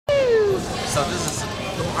So this is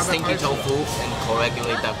stinky tofu and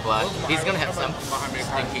coagulate that blood. He's gonna have some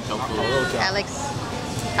stinky tofu. Alex,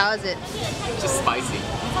 how is it? Just spicy.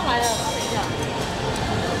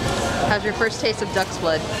 How's your first taste of duck's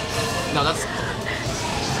blood? No, that's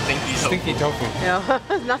stinky tofu. Stinky tofu. No,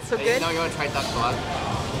 not so good. Now you wanna try duck blood?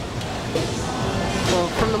 Well,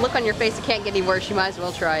 from the look on your face, it can't get any worse. You might as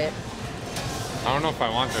well try it. I don't know if I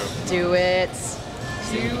want to. Do it.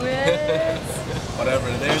 Do it.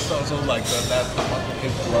 Whatever. There's also like that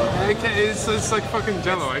pig blood. It's like fucking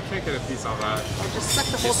Jello. I can't get a piece of that. Or just suck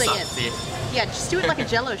the whole thing in. Yeah, just do it like a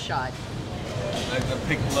Jello shot. Like the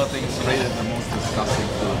pig blood thing is rated the most disgusting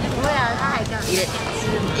food. Eat it.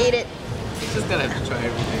 Eat it. He's just gonna have to try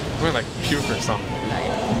everything. We're like puke or something.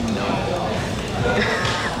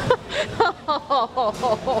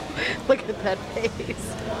 Oh, look at that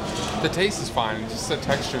face. The taste is fine, just the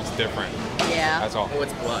texture is different. Yeah. That's all. Oh,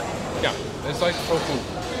 it's blood. Yeah, it's like tofu.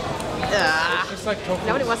 It's just like tofu.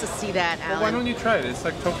 Nobody wants to see that, Alan. Well, why don't you try it? It's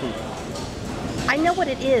like tofu. I know what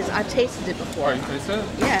it is. I've tasted it before. Oh, you tasted it?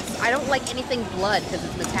 Yes. I don't like anything blood because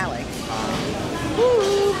it's metallic.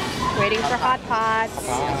 Woo. Waiting for hot pots.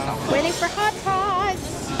 Waiting for hot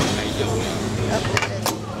pots. Oh,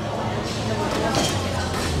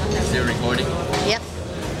 Is it recording? yep.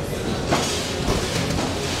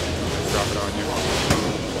 Drop it on you.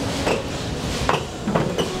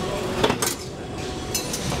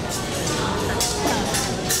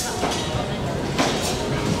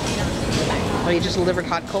 Well, you just delivered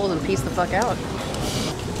hot coals and piece the fuck out.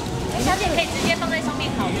 小姐可以直接放在上面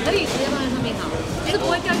烤，可以直接放在上面烤，就是不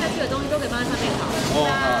会掉下去的东西都可以放在上面烤。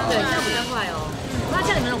对，这样比较快哦。那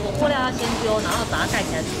像你们的火锅料要先丢，然后把它盖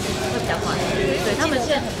起来煮，会比较快。对，他们现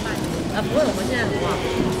在很慢。不会，我们现在很快。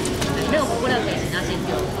没有火锅料可以请他先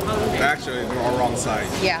丢。Actually, they're all wrong side.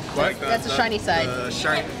 Yeah, that's the shiny side.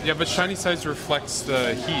 Shiny. Yeah, but shiny sides reflects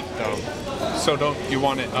the heat though. So don't you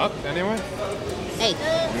want it up anyway? Hey.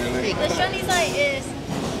 Really? The shiny side is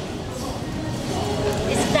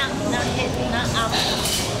down, not hit, not up.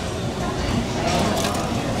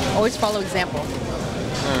 Always follow example.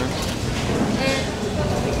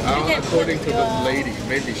 According to the lady,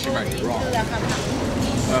 maybe she might be wrong. Who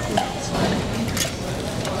knows?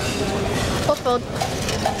 Postponed.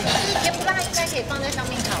 也不然它应该可以放在上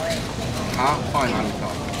面烤哎。啊，放在哪里烤？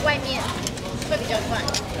外面会比较快。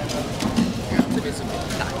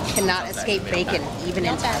 Cannot escape bacon, even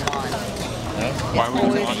in Taiwan. Why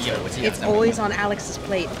would you want to? It's always on Alex's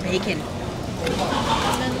plate. Bacon.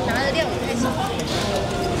 拿着料理开始。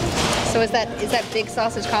 So is that big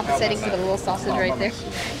sausage compensating for the little sausage right there?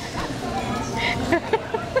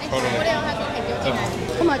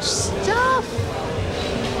 How much stuff?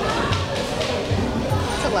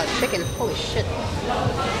 That's a lot of chicken. Holy shit.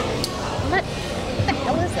 What the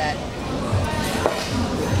hell is that?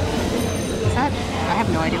 Is that? I have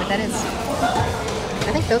no idea what that is.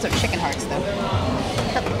 I think those are chicken hearts though.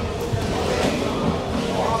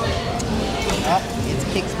 Oh, it's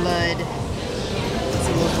pig's blood.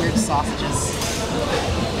 Some little weird sausages.